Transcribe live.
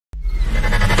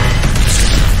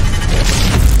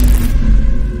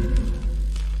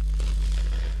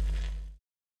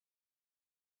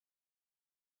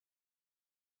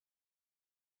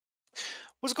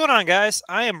What's going on, guys?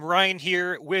 I am Ryan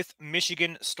here with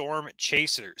Michigan Storm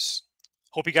Chasers.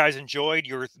 Hope you guys enjoyed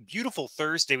your beautiful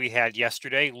Thursday we had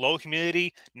yesterday. Low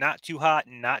humidity, not too hot,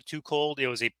 not too cold. It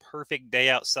was a perfect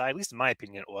day outside, at least in my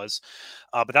opinion, it was.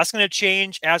 But that's going to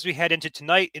change as we head into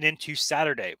tonight and into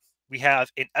Saturday. We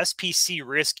have an SPC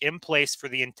risk in place for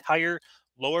the entire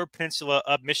lower peninsula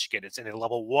of Michigan. It's in a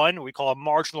level 1, we call a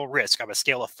marginal risk on a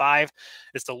scale of 5.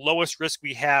 It's the lowest risk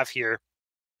we have here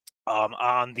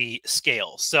on the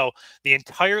scale. So the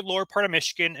entire lower part of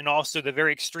Michigan and also the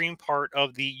very extreme part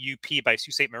of the UP by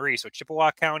Sault Ste. Marie. So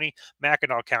Chippewa County,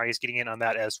 Mackinac County is getting in on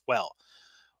that as well.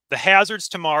 The hazards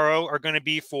tomorrow are going to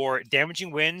be for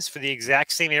damaging winds for the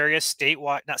exact same area,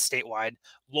 statewide, not statewide,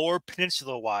 lower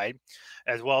peninsula wide,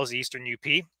 as well as the eastern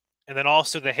UP. And then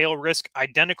also the hail risk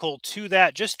identical to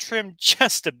that, just trimmed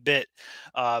just a bit,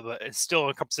 but it still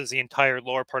encompasses the entire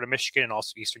lower part of Michigan and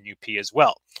also eastern UP as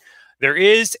well. There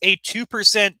is a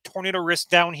 2% tornado risk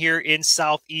down here in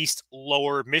southeast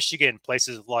lower Michigan,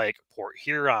 places like Port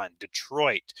Huron,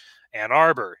 Detroit, Ann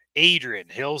Arbor, Adrian,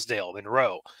 Hillsdale,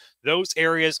 Monroe. Those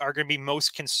areas are going to be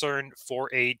most concerned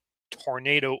for a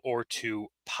tornado or two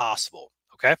possible.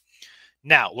 Okay.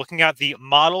 Now, looking at the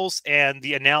models and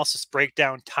the analysis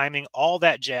breakdown, timing, all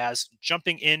that jazz,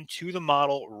 jumping into the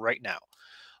model right now.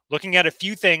 Looking at a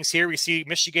few things here, we see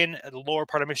Michigan, the lower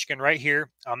part of Michigan right here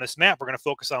on this map. We're going to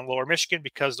focus on lower Michigan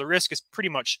because the risk is pretty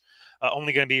much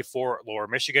only going to be for lower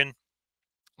Michigan.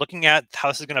 Looking at how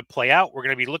this is going to play out, we're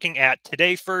going to be looking at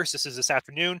today first. This is this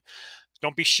afternoon.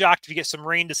 Don't be shocked if you get some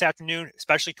rain this afternoon,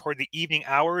 especially toward the evening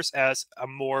hours as a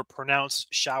more pronounced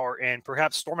shower and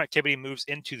perhaps storm activity moves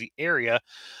into the area.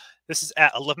 This is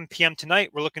at 11 p.m.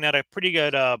 tonight. We're looking at a pretty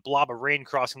good blob of rain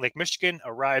crossing Lake Michigan,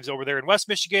 arrives over there in West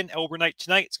Michigan. Overnight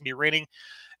tonight, it's going to be raining.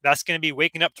 That's going to be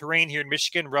waking up to rain here in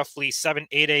Michigan, roughly 7,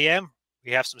 8 a.m.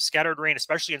 We have some scattered rain,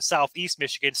 especially in southeast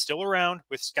Michigan, still around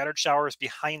with scattered showers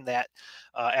behind that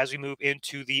as we move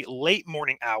into the late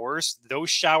morning hours. Those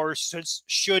showers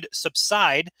should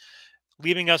subside,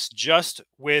 leaving us just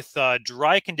with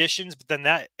dry conditions, but then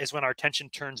that is when our attention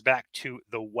turns back to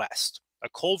the west. A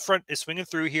cold front is swinging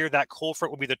through here. That cold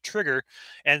front will be the trigger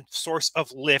and source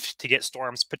of lift to get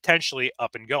storms potentially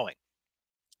up and going.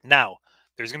 Now,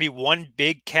 there's going to be one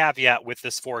big caveat with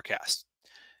this forecast.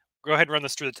 Go ahead and run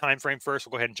this through the time frame first.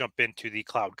 We'll go ahead and jump into the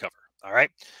cloud cover. All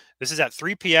right. This is at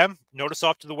 3 p.m. Notice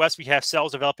off to the west, we have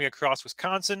cells developing across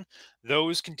Wisconsin.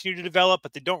 Those continue to develop,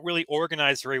 but they don't really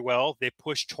organize very well. They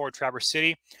push toward Traverse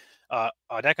City,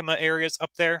 Onekama areas up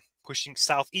there, pushing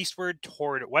southeastward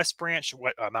toward West Branch,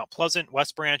 Mount Pleasant,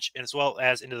 West Branch, as well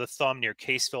as into the thumb near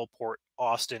Caseville, Port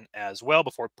Austin as well,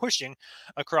 before pushing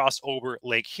across over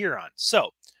Lake Huron. So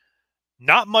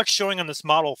not much showing on this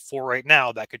model for right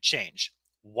now. That could change.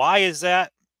 Why is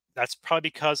that? That's probably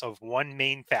because of one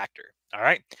main factor. All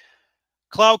right.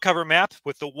 Cloud cover map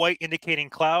with the white indicating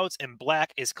clouds and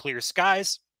black is clear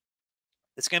skies.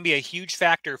 It's going to be a huge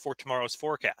factor for tomorrow's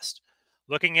forecast.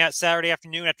 Looking at Saturday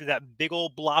afternoon after that big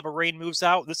old blob of rain moves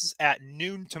out, this is at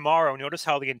noon tomorrow. Notice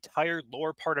how the entire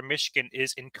lower part of Michigan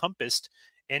is encompassed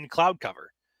in cloud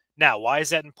cover. Now, why is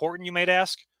that important, you might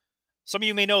ask? Some of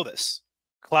you may know this.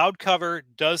 Cloud cover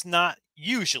does not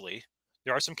usually,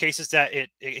 there are some cases that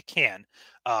it can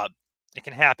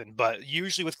happen, but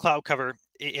usually with cloud cover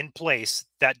in place,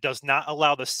 that does not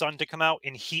allow the sun to come out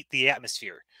and heat the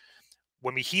atmosphere.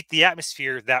 When we heat the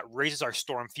atmosphere, that raises our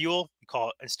storm fuel. We call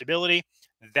it instability.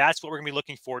 That's what we're going to be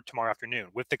looking for tomorrow afternoon.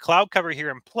 With the cloud cover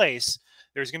here in place,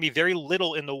 there's going to be very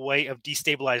little in the way of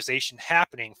destabilization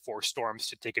happening for storms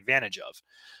to take advantage of.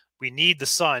 We need the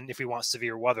sun if we want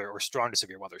severe weather, or strong to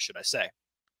severe weather, should I say.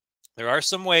 There are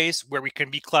some ways where we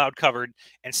can be cloud covered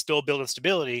and still build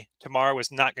instability. Tomorrow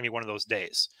is not going to be one of those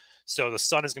days. So the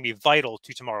sun is going to be vital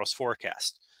to tomorrow's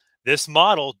forecast. This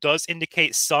model does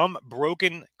indicate some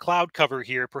broken cloud cover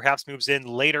here, perhaps moves in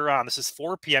later on. This is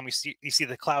 4 p.m. You see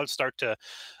the clouds start to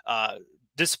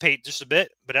dissipate just a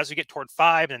bit, but as we get toward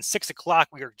 5 and 6 o'clock,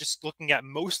 we are just looking at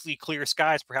mostly clear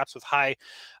skies, perhaps with high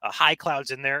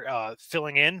clouds in there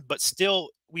filling in, but still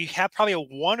we have probably a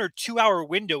 1 or 2 hour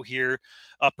window here,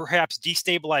 perhaps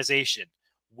destabilization.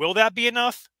 Will that be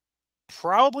enough?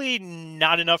 Probably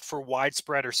not enough for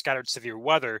widespread or scattered severe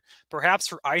weather. Perhaps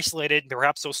for isolated,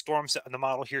 perhaps those storms in the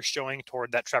model here showing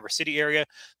toward that Traverse City area,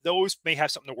 those may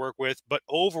have something to work with. But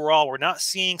overall, we're not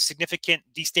seeing significant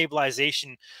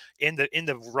destabilization in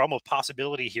the realm of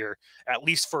possibility here, at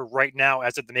least for right now,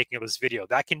 as of the making of this video.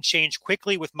 That can change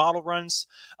quickly with model runs,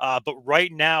 but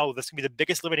right now, that's gonna be the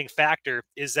biggest limiting factor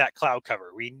is that cloud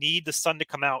cover. We need the sun to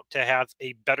come out to have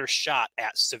a better shot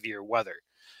at severe weather.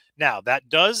 Now, that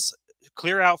does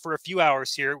clear out for a few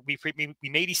hours here. We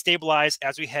may destabilize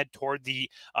as we head toward the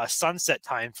sunset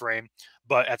time frame.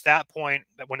 But at that point,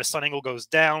 when the sun angle goes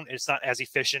down, it's not as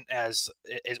efficient as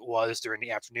it was during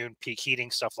the afternoon, peak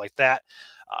heating, stuff like that.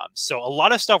 So a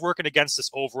lot of stuff working against this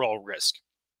overall risk.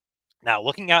 Now,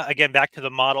 looking at again back to the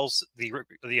models,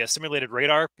 the simulated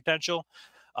radar potential,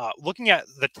 looking at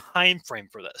the time frame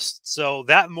for this. So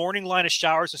that morning line of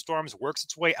showers and storms works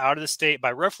its way out of the state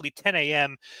by roughly 10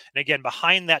 a.m. And again,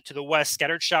 behind that to the west,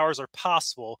 scattered showers are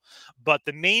possible, but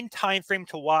the main time frame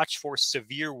to watch for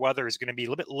severe weather is going to be a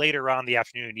little bit later on in the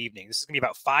afternoon and evening. This is going to be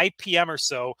about 5 p.m. or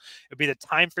so. It'll be the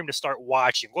time frame to start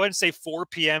watching. Go ahead and say 4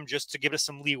 p.m. just to give us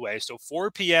some leeway. So 4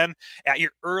 p.m. at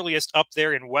your earliest up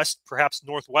there in west, perhaps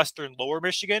northwestern lower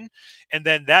Michigan. And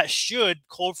then that should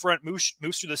cold front move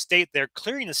through the state there,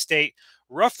 clearing the state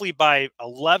roughly by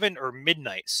 11 or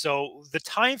midnight. So the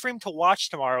time frame to watch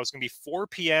tomorrow is going to be 4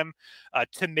 p.m.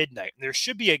 To midnight. And there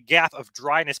should be a gap of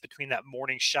dryness between that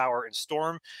morning shower and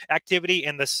storm activity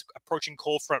and this approaching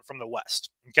cold front from the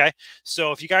west. Okay,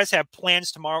 so if you guys have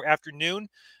plans tomorrow afternoon,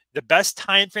 the best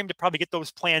time frame to probably get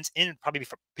those plans in would probably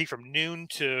be from noon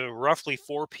to roughly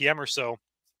 4 p.m. or so.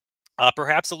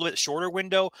 Perhaps a little bit shorter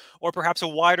window or perhaps a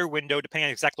wider window, depending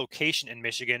on exact location in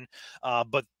Michigan.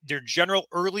 But their general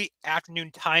early afternoon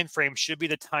time frame should be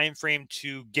the time frame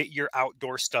to get your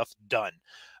outdoor stuff done.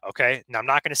 Okay. Now, I'm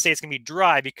not going to say it's going to be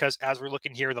dry because as we're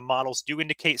looking here, the models do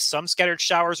indicate some scattered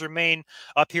showers remain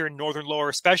up here in northern lower,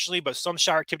 especially, but some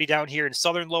shower activity down here in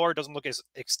southern lower doesn't look as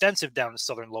extensive down in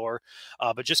southern lower.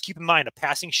 But just keep in mind a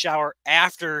passing shower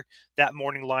after that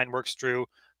morning line works through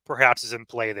perhaps is in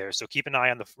play there. So keep an eye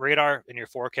on the radar in your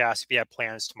forecast if you have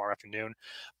plans tomorrow afternoon.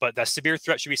 But that severe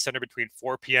threat should be centered between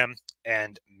 4 p.m.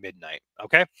 and midnight.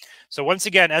 Okay. So once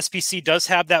again, SPC does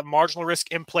have that marginal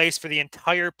risk in place for the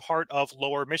entire part of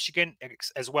lower Michigan,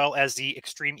 as well as the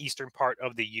extreme eastern part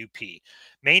of the UP.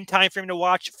 Main time frame to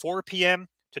watch 4 p.m.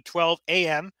 to 12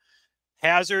 a.m.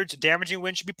 Hazards, damaging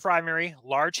wind should be primary.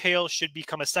 Large hail should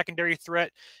become a secondary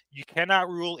threat. You cannot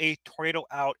rule a tornado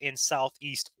out in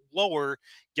southeast lower,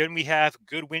 given we have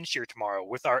good wind shear tomorrow.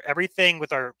 With our everything,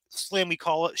 with our SLIM, we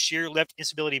call it shear, lift,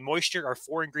 instability, moisture, our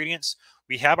 4 ingredients.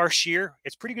 We have our shear.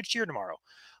 It's pretty good shear tomorrow.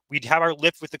 We'd have our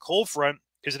lift with the cold front.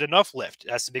 Is it enough lift?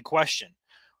 That's the big question.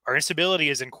 Our instability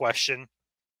is in question,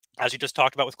 as we just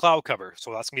talked about with cloud cover.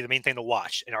 So that's going to be the main thing to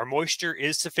watch. And our moisture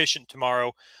is sufficient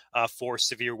tomorrow for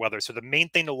severe weather. So the main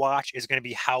thing to watch is going to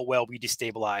be how well we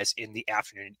destabilize in the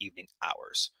afternoon and evening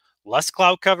hours. Less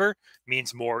cloud cover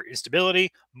means more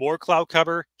instability. More cloud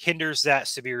cover hinders that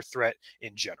severe threat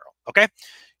in general. Okay.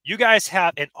 You guys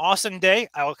have an awesome day.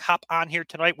 I'll hop on here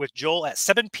tonight with Joel at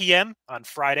 7 p.m. on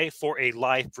Friday for a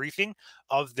live briefing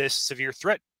of this severe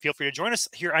threat. Feel free to join us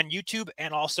here on YouTube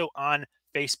and also on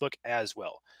Facebook as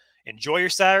well. Enjoy your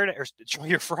Saturday, or enjoy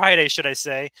your Friday, should I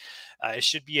say. It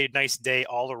should be a nice day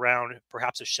all around,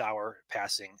 perhaps a shower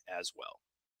passing as well.